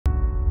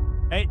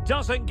It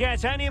doesn't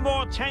get any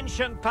more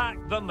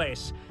tension-packed than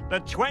this. The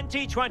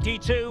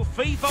 2022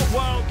 FIFA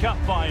World Cup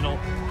final.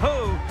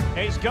 Who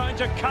is going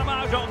to come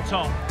out on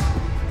top?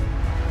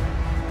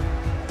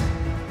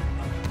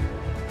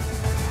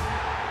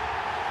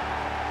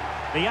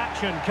 The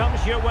action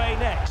comes your way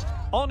next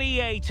on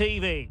EA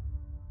TV.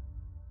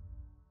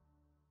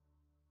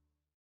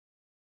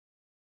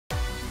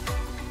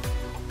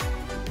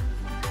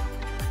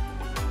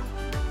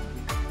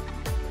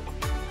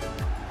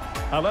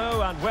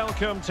 Hello and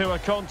welcome to a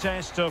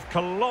contest of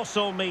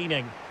colossal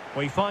meaning.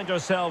 We find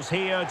ourselves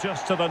here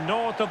just to the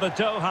north of the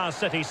Doha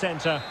city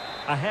centre,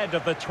 ahead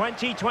of the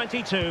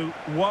 2022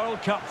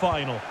 World Cup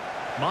final.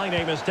 My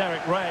name is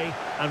Derek Ray,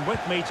 and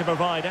with me to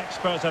provide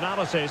expert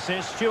analysis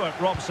is Stuart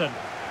Robson.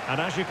 And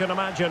as you can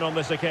imagine on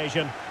this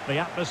occasion, the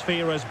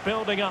atmosphere is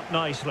building up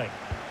nicely.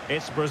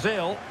 It's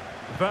Brazil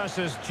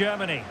versus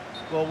Germany.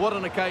 Well, what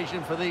an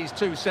occasion for these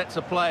two sets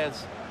of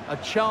players. A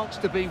chance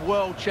to be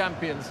world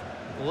champions.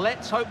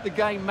 Let's hope the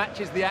game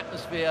matches the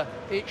atmosphere.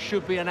 It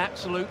should be an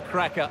absolute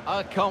cracker.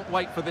 I can't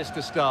wait for this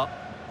to start.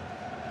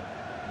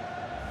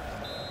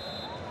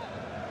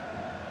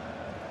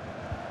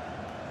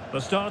 The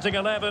starting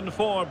 11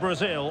 for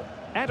Brazil.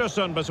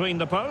 Ederson between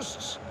the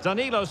posts.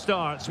 Danilo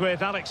starts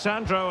with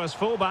Alexandro as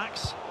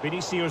fullbacks.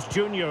 Vinicius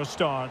Junior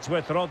starts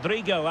with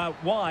Rodrigo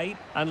out wide.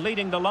 And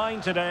leading the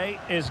line today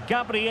is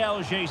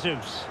Gabriel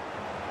Jesus.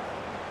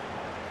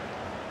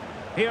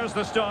 Here's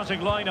the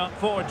starting lineup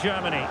for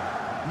Germany.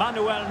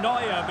 Manuel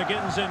Neuer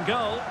begins in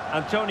goal.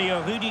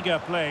 Antonio Rudiger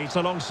plays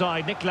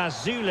alongside Niklas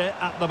Süle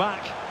at the back.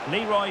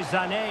 Leroy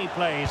Sané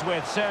plays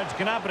with Serge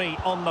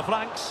Gnabry on the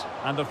flanks.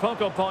 And the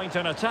focal point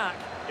in attack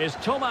is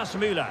Thomas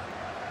Müller.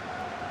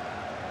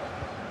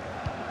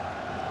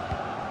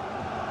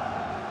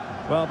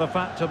 Well, the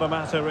fact of the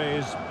matter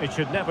is, it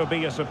should never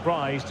be a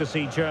surprise to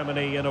see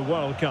Germany in a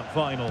World Cup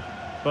final.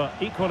 But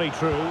equally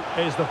true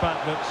is the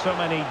fact that so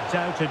many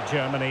doubted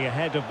Germany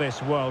ahead of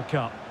this World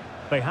Cup.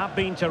 They have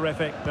been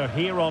terrific, they're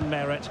here on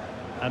merit,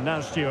 and now,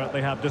 Stuart,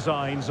 they have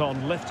designs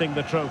on lifting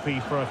the trophy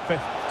for a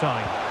fifth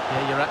time.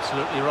 Yeah, you're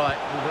absolutely right.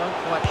 We weren't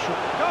quite sure.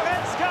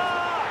 Goretzka!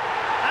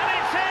 And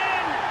it's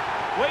in!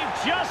 We've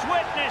just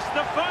witnessed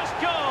the first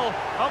goal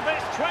of this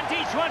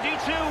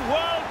 2022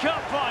 World Cup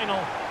final.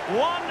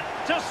 One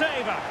to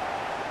savour.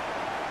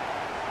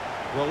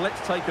 Well,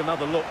 let's take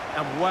another look.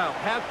 And wow,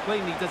 how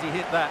cleanly does he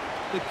hit that?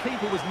 The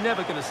keeper was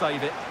never going to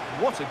save it.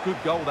 What a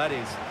good goal that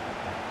is.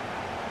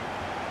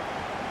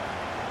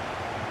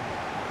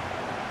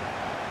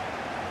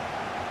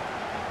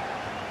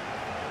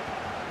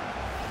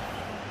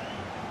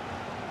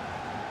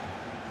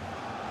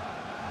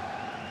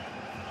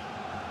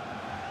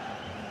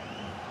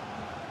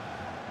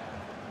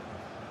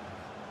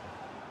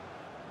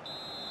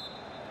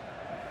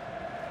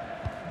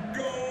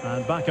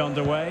 And back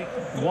underway,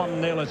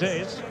 1-0 it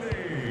is.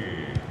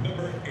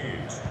 Number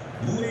 8,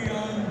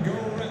 Leon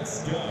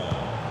Goretzka.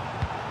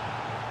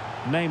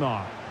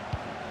 Neymar.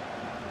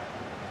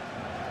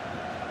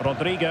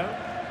 Rodrigo.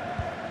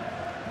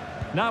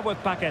 Now with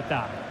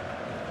Paqueta.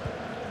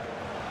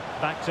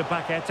 Back to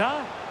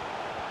Paqueta.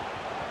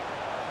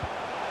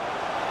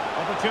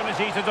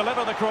 Opportunity to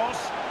deliver the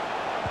cross.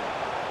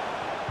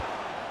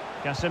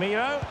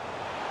 Casemiro.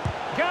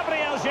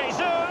 Gabriel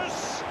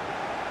Jesus.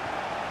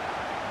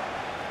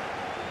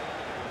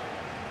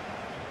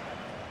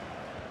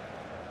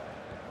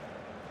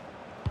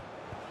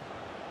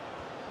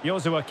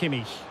 Joshua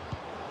Kimmich.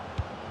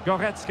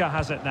 Goretzka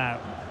has it now.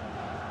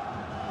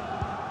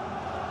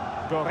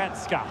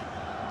 Goretzka.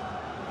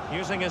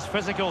 Using his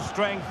physical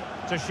strength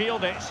to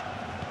shield it.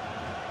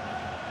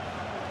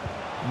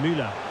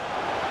 Müller.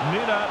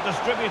 Müller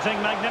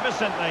distributing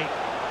magnificently.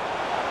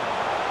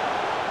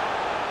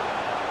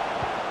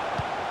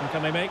 And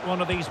can they make one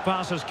of these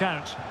passes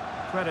count?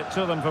 Credit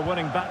to them for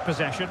winning back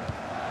possession.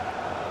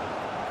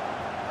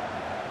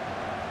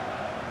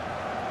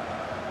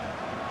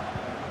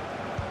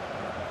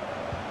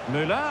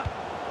 Müller.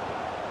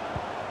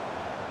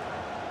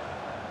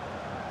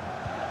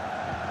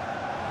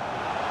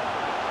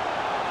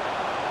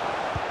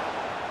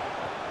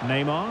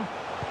 Neymar.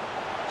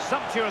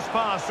 Sumptuous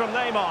pass from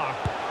Neymar.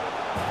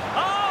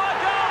 Oh, a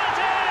goal it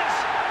is!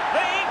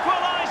 The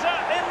equaliser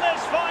in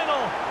this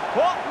final.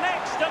 What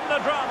next in the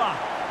drama?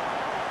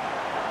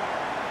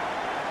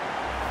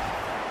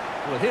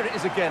 Well, here it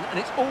is again, and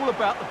it's all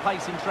about the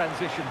pace in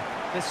transition.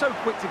 They're so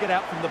quick to get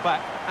out from the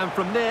back, and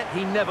from there,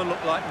 he never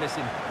looked like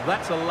missing.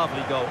 That's a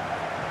lovely goal.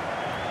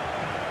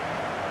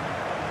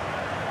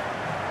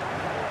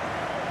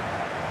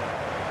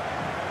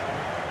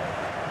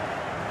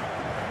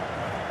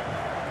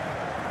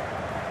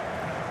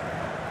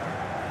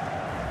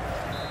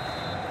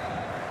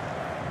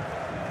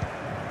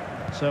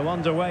 So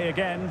underway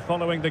again,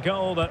 following the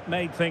goal that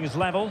made things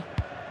level.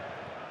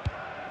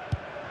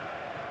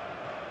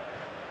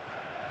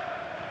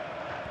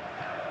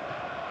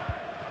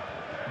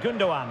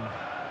 Gundogan.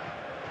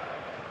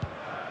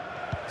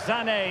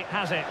 Sané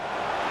has it.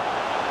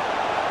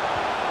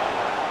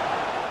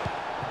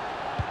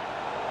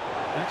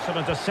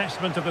 Excellent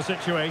assessment of the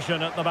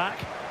situation at the back.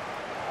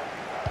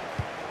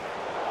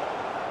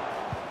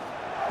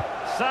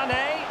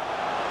 Sané.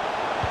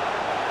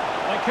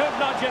 They could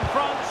nudge in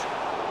front.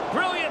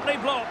 Brilliantly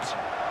blocked.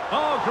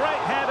 Oh, great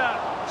header.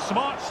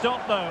 Smart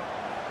stop, though.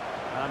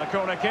 And a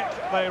corner kick,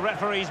 the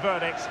referee's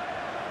verdict.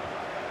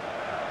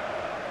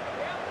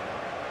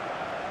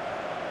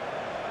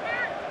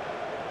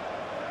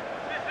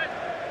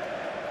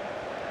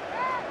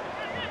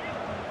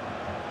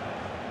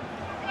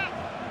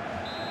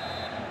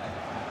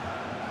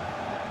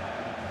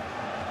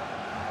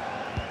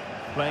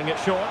 Playing it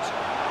short.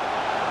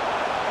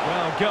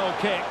 Well, goal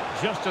kick,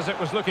 just as it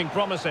was looking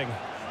promising.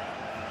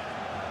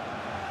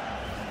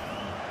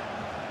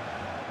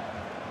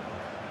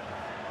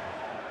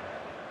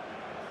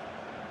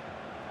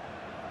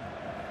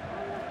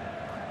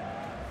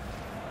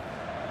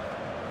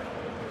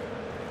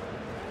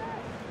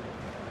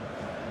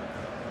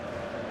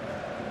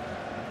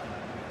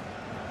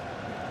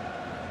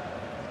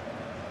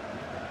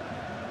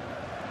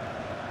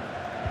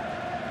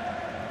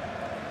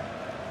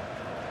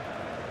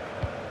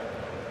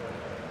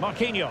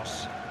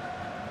 Marquinhos.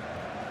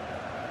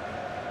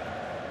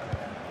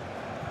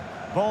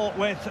 Ball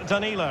with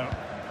Danilo.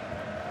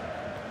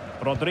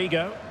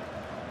 Rodrigo.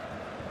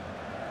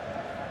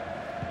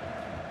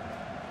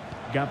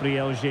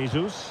 Gabriel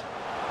Jesus.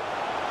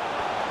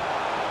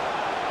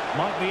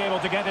 Might be able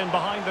to get in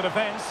behind the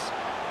defence.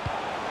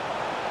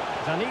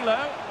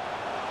 Danilo.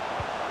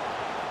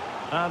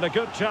 And a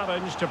good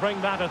challenge to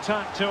bring that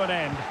attack to an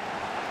end.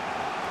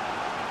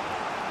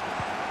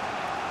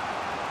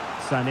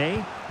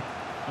 Sané.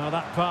 Oh,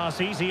 that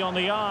pass easy on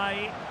the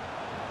eye.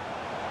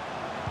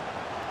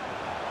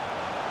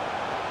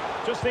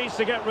 Just needs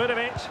to get rid of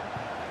it.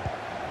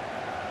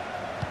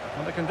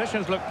 And the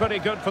conditions look pretty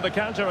good for the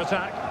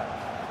counter-attack.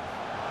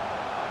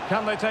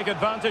 Can they take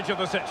advantage of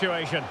the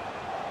situation?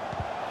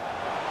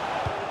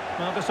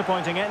 Well,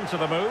 disappointing end to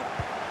the move.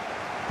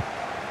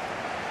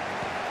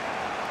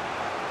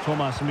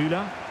 Thomas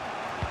Müller.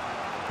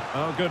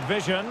 Oh, good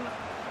vision.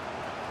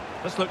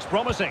 This looks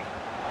promising.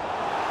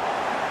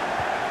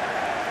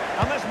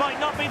 And this might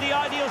not be the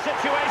ideal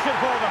situation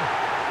for them.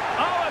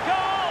 Oh, a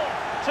goal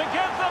to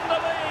give them the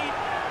lead.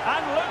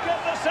 And look at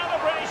the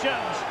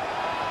celebrations.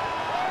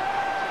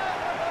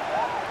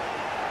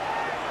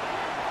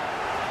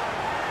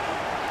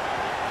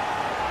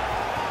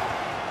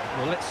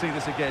 Well, let's see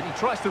this again. He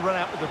tries to run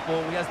out with the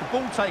ball. He has the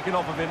ball taken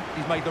off of him.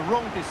 He's made the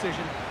wrong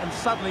decision. And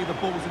suddenly the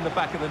ball's in the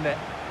back of the net.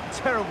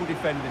 Terrible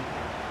defending.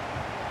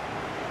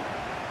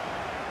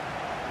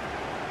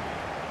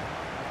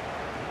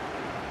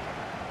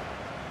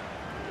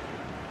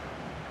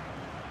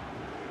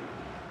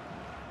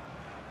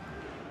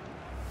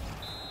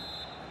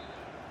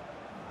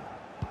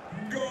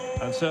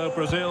 And so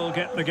Brazil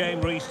get the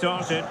game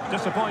restarted.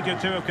 Disappointed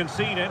to have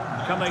conceded.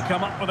 Can they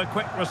come up with a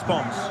quick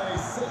response?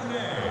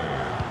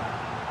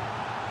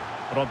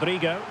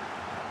 Rodrigo.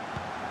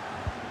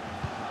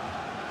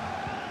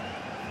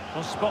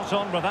 Well, spot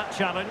on with that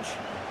challenge.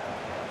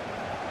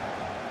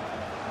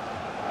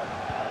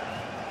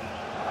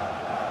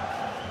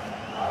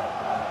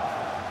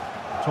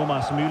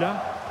 Thomas Müller.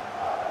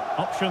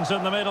 Options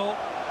in the middle.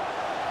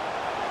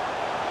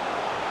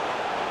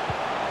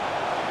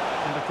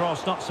 And the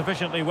cross not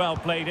sufficiently well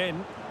played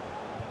in.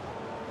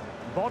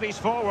 Bodies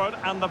forward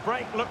and the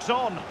break looks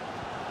on.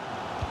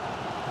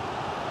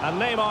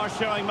 And Neymar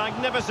showing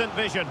magnificent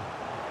vision.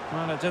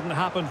 Well, it didn't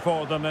happen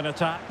for them in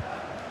attack.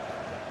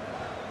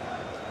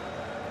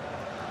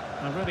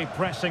 And really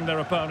pressing their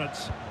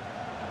opponents.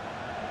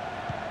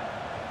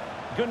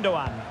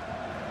 Gundogan.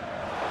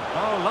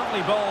 Oh,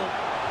 lovely ball.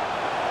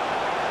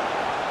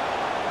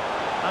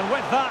 And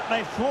with that,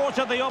 they've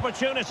thwarted the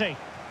opportunity.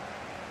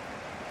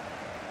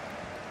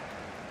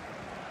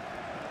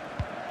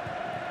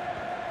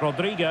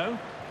 Rodrigo.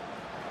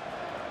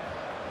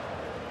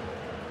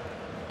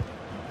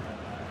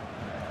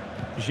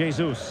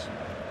 Jesus.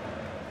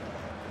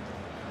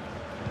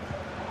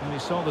 And he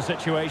saw the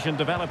situation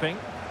developing.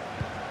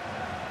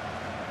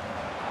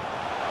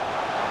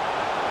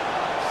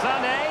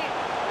 Sané.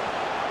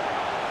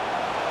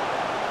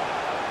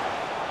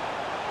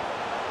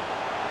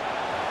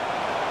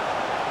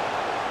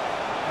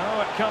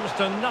 Oh, it comes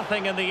to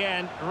nothing in the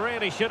end.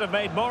 Really should have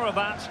made more of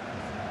that.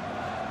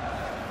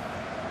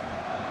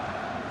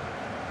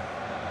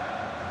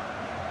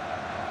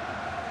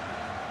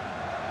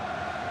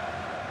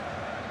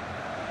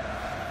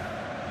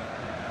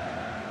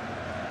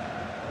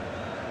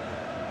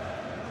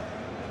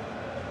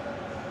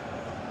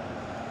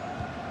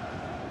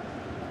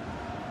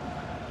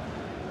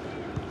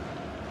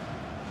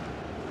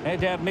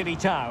 Eder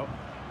Militao.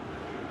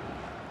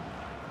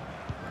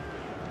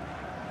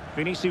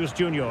 Vinicius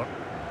Junior.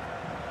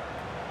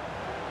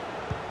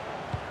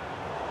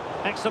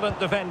 Excellent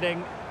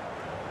defending.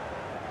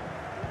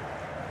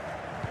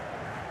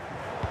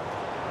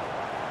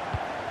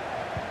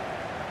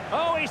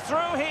 Oh, he's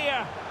through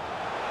here.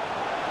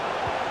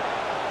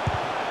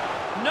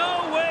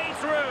 No way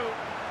through.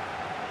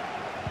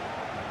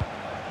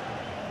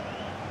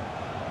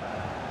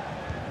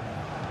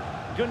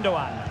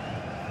 Gundogan.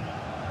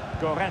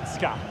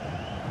 Goretzka.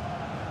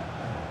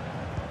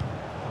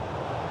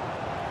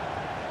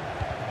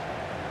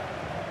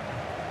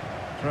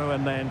 Throw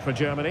in then for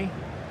Germany.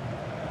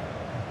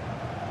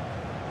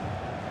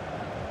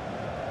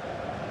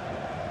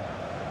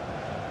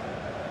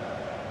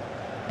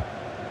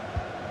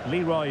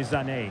 Leroy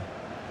Sané.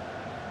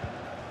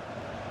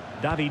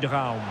 David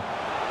Raum.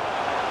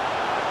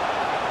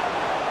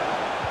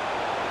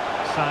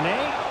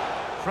 Sané,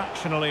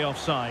 fractionally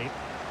offside.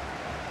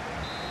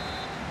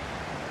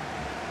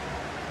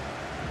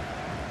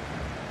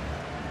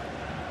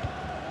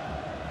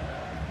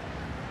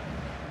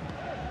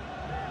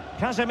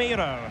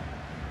 Casemiro.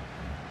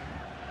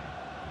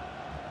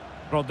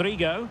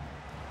 Rodrigo.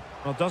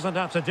 Well, doesn't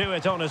have to do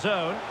it on his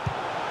own.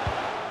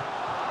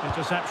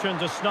 Interception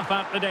to snuff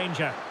out the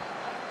danger.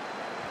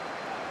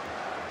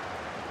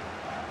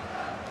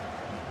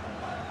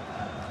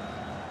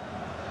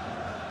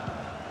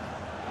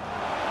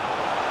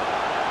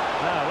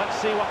 Now, let's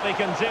see what they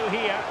can do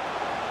here.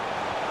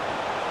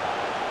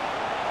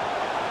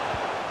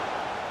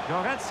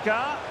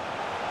 Goretzka.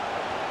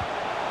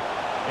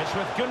 It's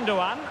with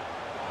Gundogan.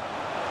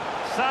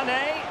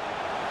 Sané.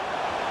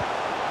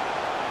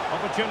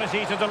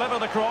 Opportunity to deliver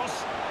the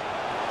cross.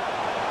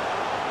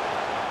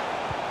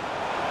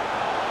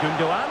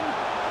 Gundogan.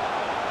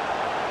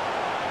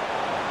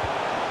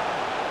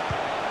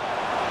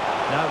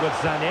 Now with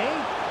Sané.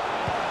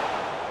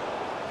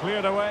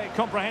 Cleared away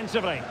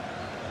comprehensively.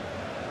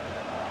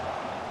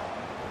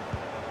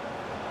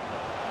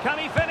 Can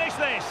he finish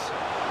this?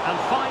 And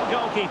fine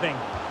goalkeeping.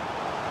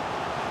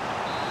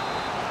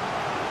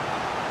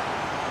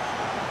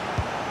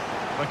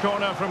 The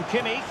corner from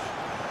Kimmich,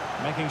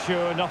 making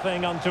sure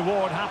nothing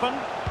untoward happened.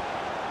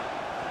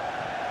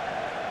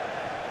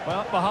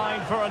 Well,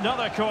 behind for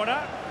another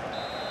corner.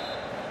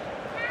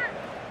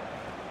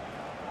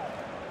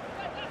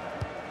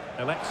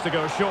 Elects to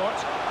go short.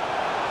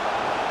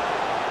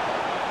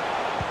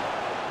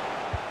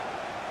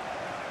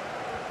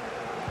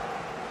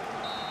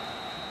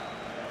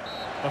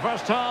 The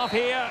first half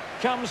here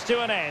comes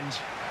to an end.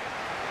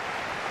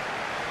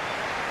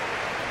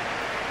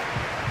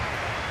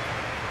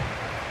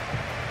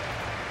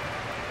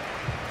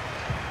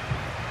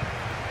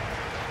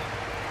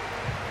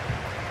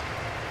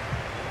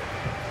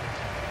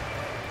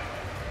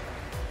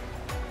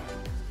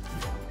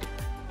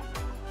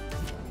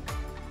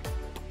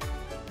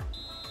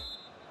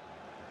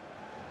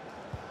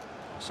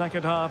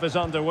 Second half is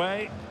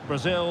underway.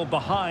 Brazil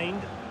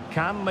behind.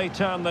 Can they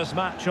turn this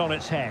match on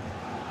its head?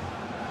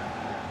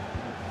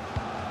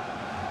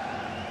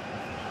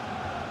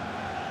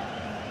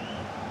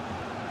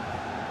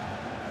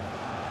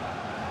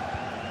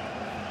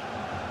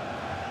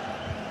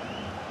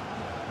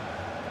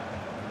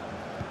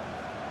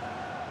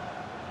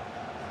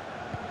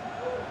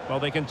 Well,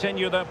 they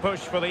continue their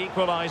push for the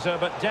equaliser,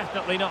 but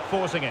definitely not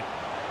forcing it.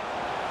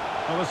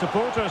 Well, the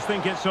supporters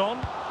think it's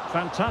on.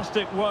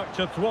 Fantastic work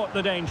to thwart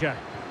the danger.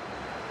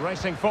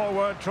 Racing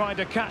forward, trying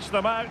to catch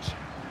them out.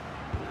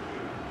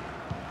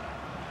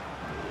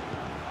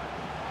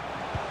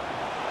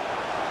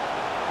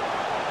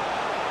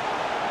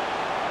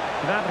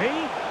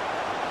 Gnabry.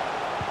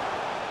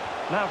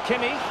 Now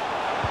Kimmich.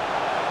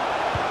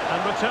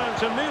 And return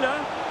to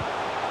Müller.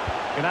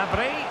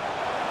 Gnabry.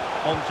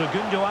 On to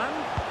Gundogan.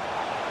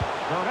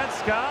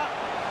 Goretzka.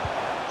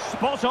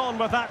 Spot on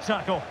with that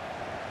tackle.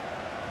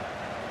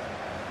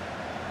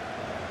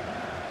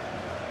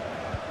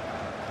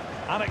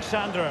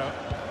 Alexandro.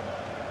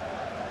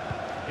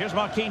 Here's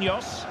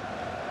Marquinhos.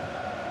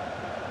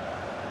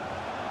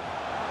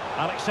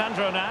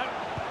 Alexandro now.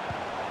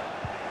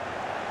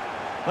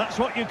 That's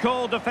what you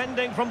call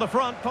defending from the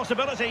front.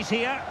 Possibilities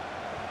here.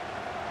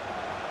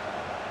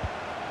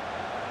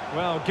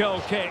 Well, goal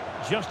kick,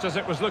 just as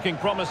it was looking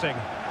promising.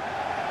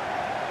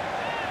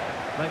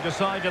 They've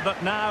decided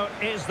that now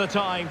is the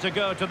time to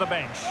go to the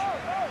bench.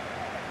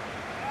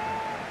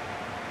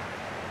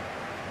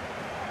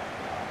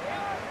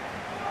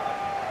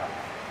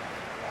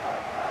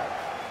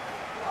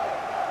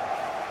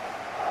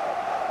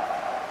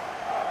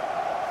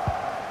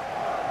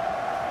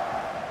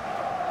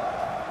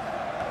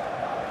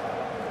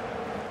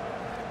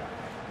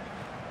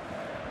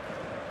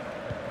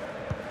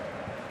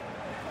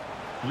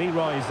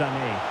 Leroy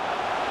Sané.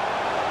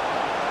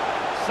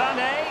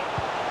 Sané.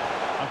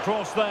 A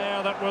cross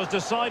there that was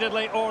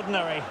decidedly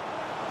ordinary.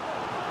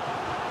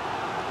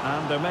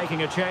 And they're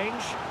making a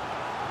change.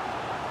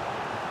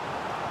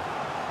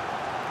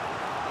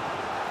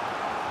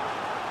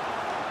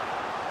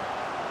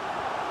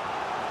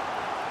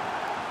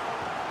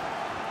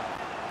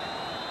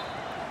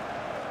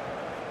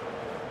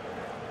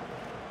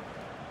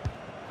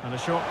 And a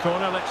short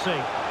corner, let's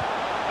see.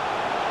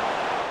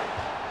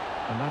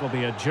 And that'll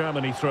be a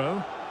Germany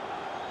throw.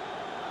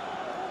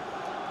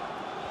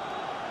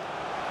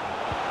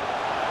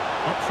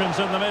 Options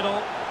in the middle.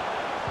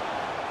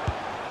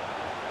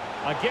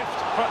 A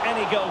gift for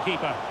any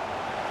goalkeeper.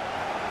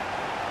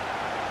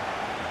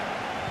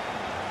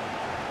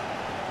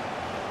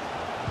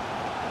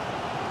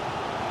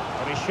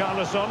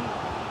 Richarlison.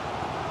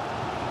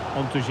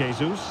 On to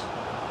Jesus.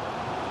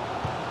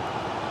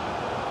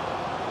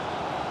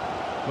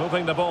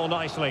 Moving the ball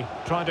nicely,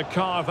 trying to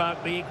carve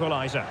out the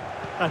equaliser.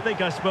 I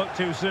think I spoke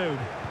too soon.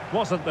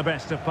 Wasn't the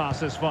best of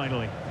passes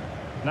finally.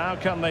 Now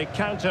can they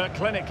counter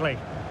clinically?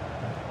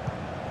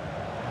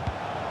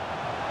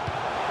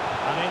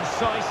 An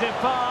incisive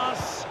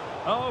pass.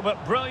 Oh,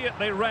 but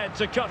brilliantly read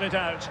to cut it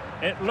out.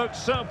 It looked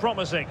so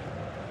promising.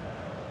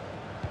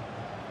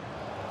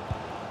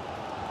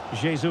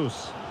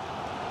 Jesus.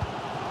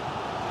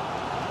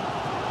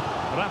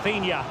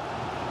 Rafinha.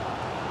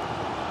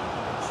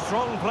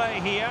 Strong play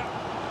here.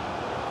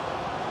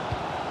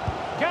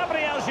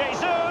 Gabriel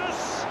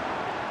Jesus.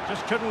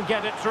 Just couldn't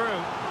get it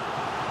through.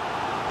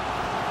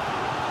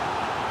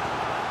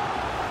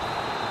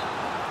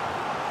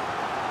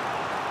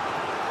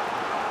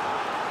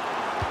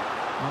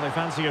 Well, they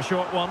fancy a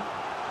short one.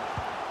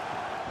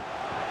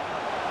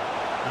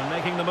 And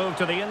making the move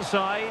to the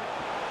inside.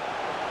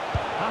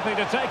 Happy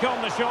to take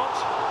on the shot.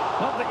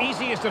 Not the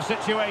easiest of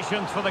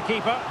situations for the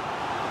keeper.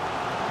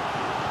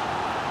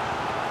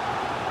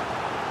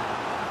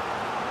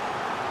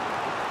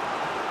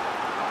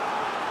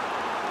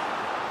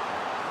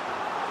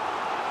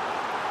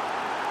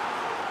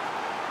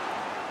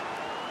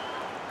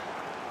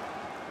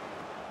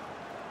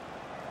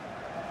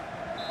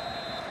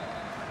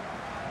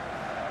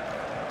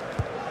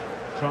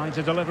 Trying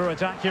to deliver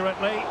it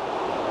accurately.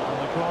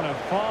 And the corner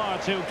far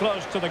too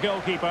close to the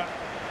goalkeeper.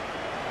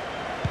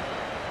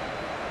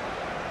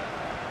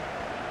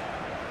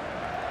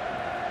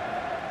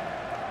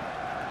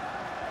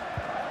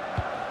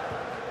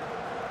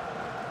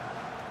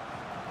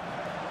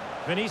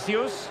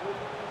 Vinicius,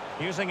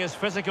 using his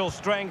physical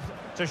strength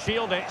to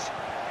shield it.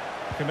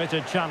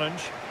 Committed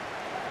challenge.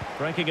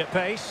 Breaking at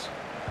pace.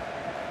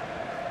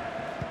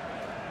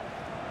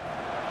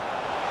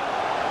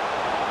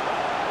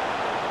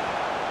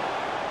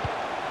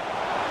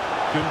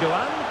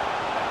 Gundogan.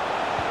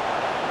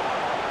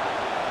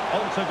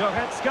 On to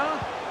Goretzka.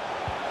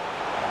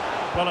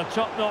 Well, a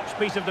top-notch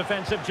piece of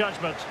defensive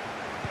judgment.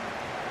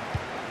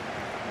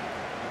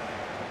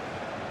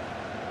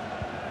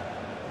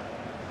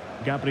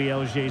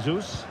 Gabriel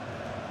Jesus.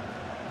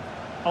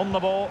 On the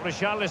ball,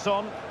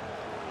 Richarlison.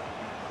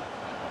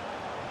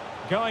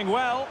 Going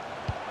well.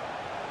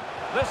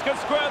 This could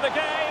square the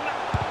game.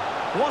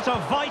 What a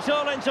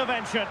vital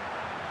intervention.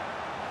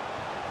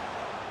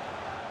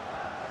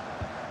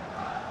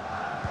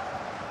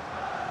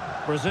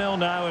 Brazil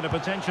now in a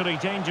potentially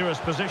dangerous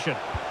position.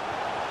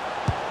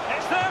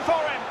 It's there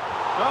for him.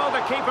 Oh,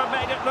 the keeper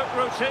made it look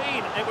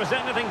routine. It was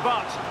anything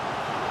but.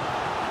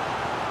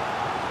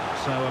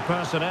 So a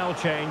personnel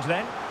change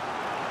then.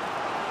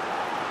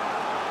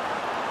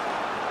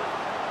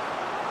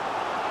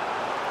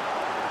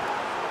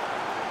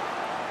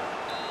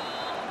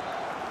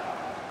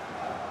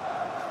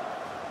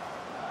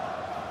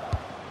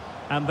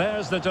 And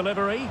there's the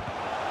delivery.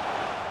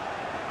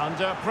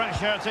 Under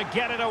pressure to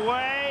get it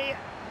away.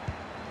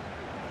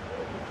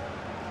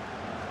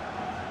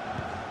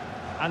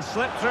 And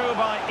slipped through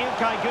by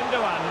Ilkay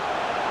Gundogan.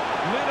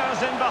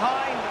 Müllers in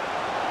behind.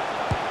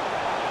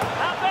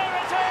 And there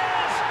it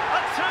is!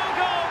 A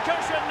two-goal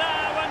cushion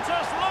now, and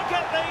just look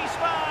at these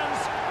fans.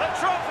 The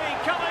trophy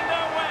coming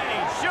their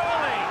way,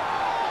 surely.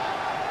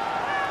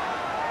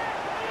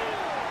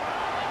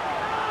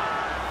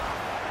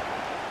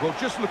 Well,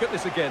 just look at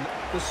this again.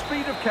 The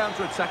speed of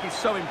counter-attack is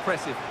so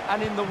impressive.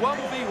 And in the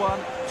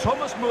 1v1,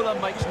 Thomas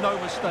Müller makes no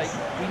mistake.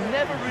 He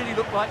never really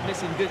looked like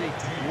missing, did he?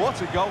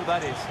 What a goal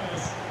that is.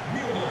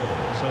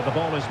 So the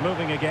ball is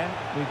moving again.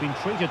 We've been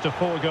treated to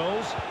 4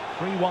 goals.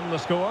 3-1 the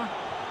score.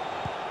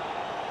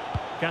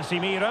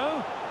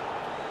 Casemiro.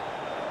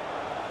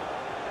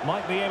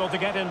 Might be able to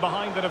get in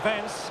behind the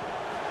defence.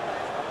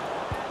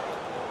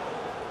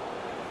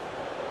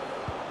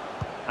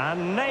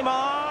 And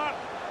Neymar.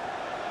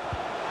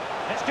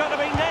 It's got to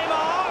be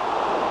Neymar.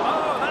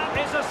 Oh, that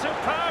is a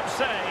superb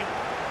save.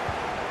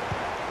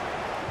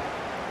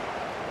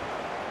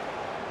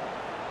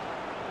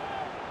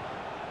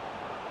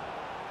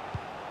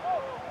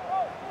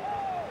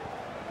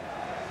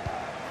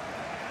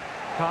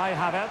 Kai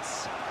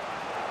Havertz.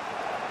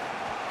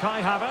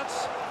 Kai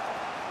Havertz.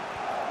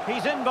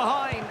 He's in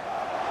behind.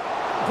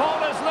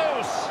 Ball is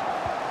loose.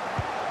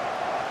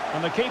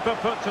 And the keeper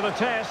put to the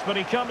test, but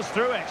he comes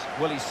through it.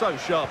 Well, he's so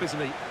sharp, isn't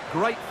he?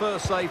 Great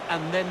first save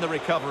and then the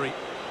recovery.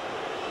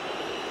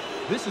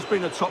 This has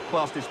been a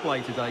top-class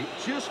display today.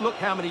 Just look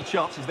how many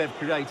chances they've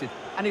created.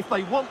 And if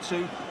they want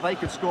to, they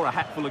could score a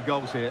hatful of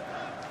goals here.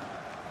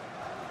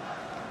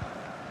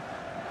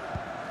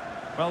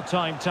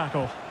 Well-timed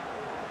tackle.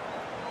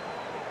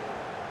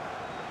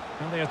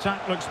 And the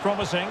attack looks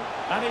promising.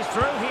 And he's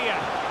through here.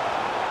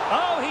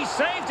 Oh, he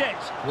saved it!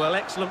 Well,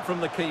 excellent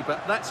from the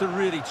keeper. That's a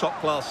really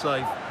top-class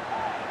save.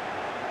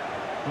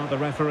 Well, the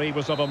referee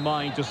was of a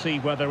mind to see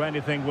whether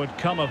anything would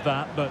come of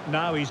that, but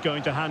now he's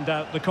going to hand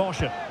out the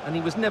caution. And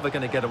he was never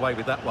going to get away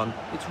with that one.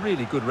 It's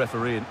really good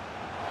refereeing.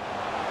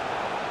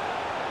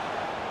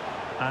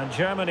 And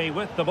Germany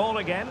with the ball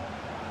again.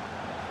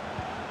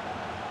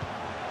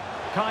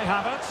 Kai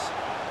Havertz.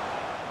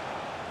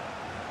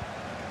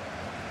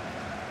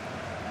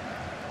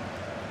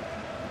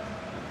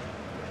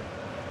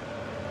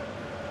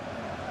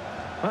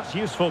 That's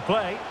useful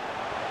play.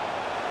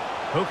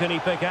 Who can he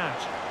pick out?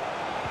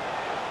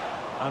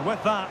 And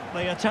with that,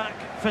 the attack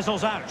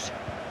fizzles out.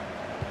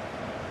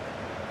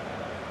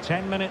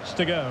 10 minutes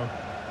to go.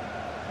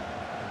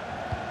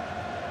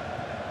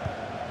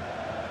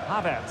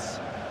 Havertz.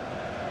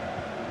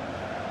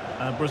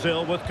 And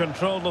Brazil with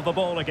control of the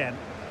ball again.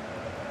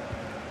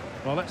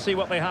 Well, let's see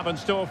what they have in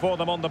store for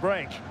them on the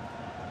break.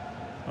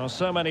 Well,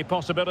 so many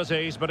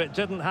possibilities, but it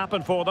didn't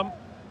happen for them.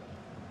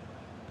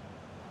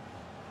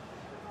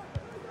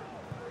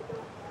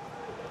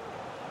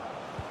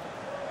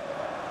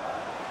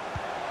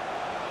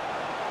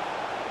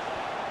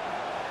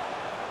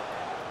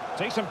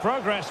 Decent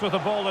progress with the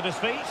ball at his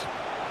feet.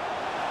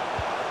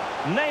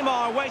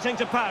 Neymar waiting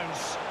to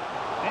pounce.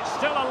 It's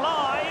still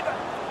alive,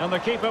 and the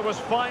keeper was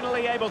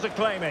finally able to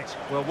claim it.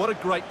 Well, what a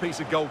great piece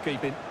of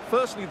goalkeeping.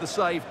 Firstly the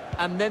save,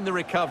 and then the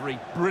recovery.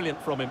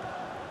 Brilliant from him.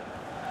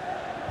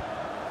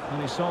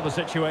 And he saw the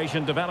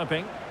situation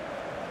developing.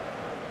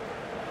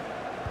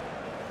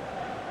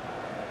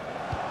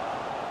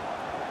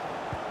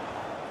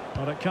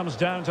 But it comes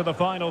down to the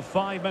final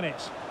 5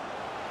 minutes.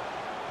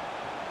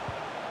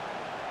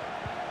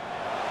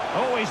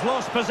 Oh, he's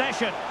lost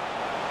possession.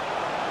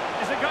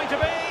 Is it going to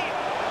be?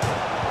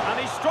 And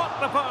he struck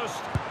the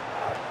post.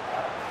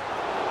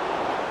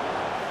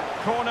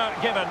 Corner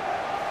given.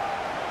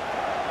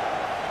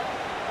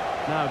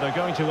 Now they're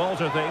going to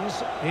alter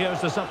things. Here's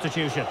the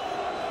substitution.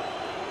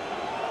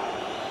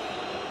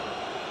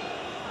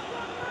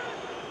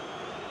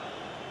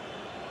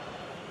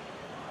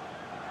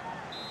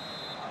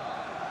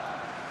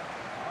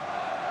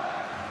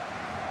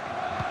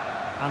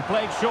 And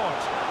played short.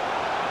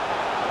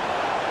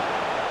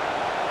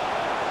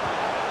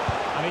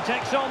 And he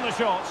takes on the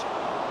shot.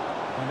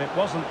 And it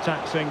wasn't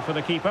taxing for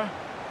the keeper.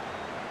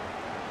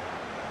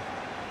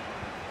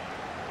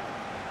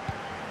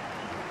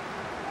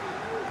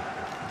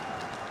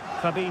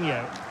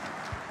 Fabinho.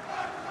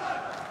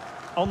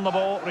 On the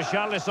ball,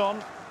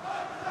 Richarlison.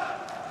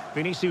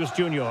 Vinicius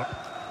Junior.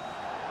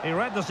 He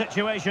read the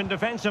situation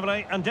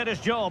defensively and did his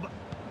job.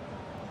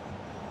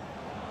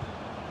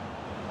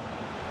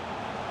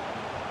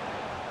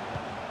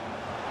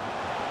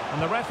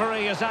 And the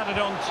referee has added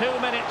on 2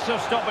 minutes of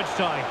stoppage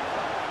time.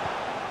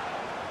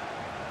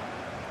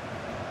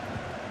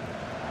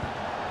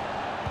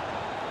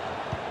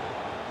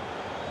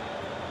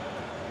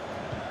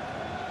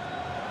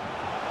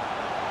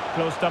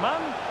 Close to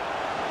man.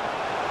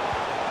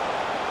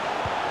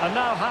 And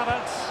now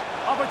Havertz.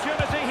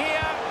 Opportunity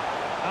here.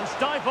 And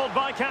stifled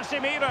by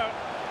Casemiro.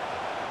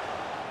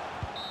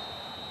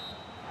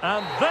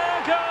 And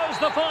there goes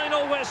the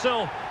final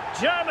whistle.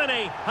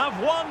 Germany have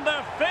won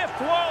their 5th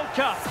World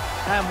Cup.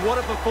 And what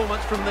a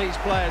performance from these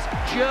players.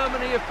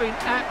 Germany have been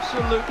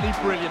absolutely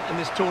brilliant in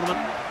this tournament.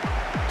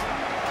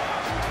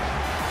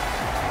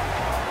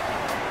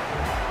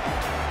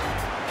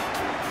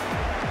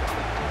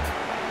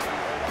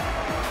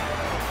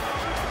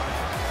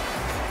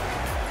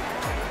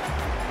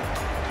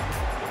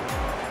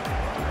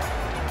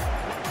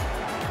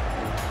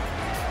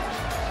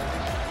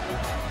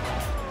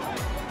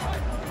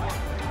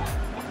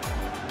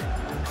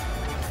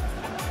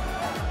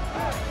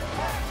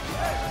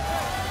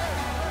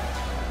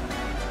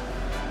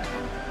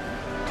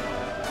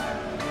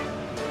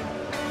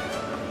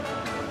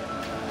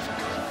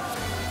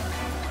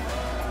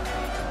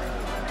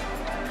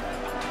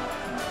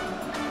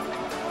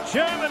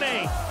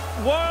 Germany,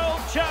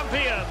 world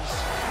champions.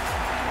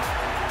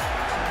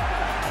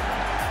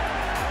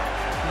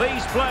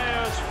 These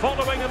players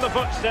following in the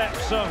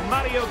footsteps of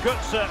Mario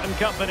Götze and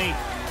company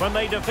when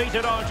they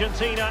defeated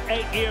Argentina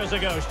 8 years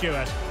ago,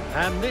 Stuart.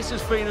 And this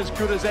has been as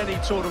good as any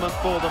tournament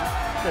for them.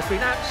 They've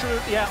been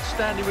absolutely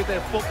outstanding with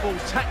their football.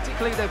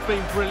 Tactically, they've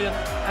been brilliant.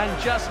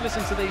 And just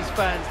listen to these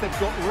fans. They've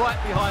got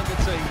right behind the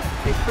team.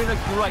 It's been a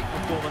great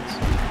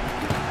performance.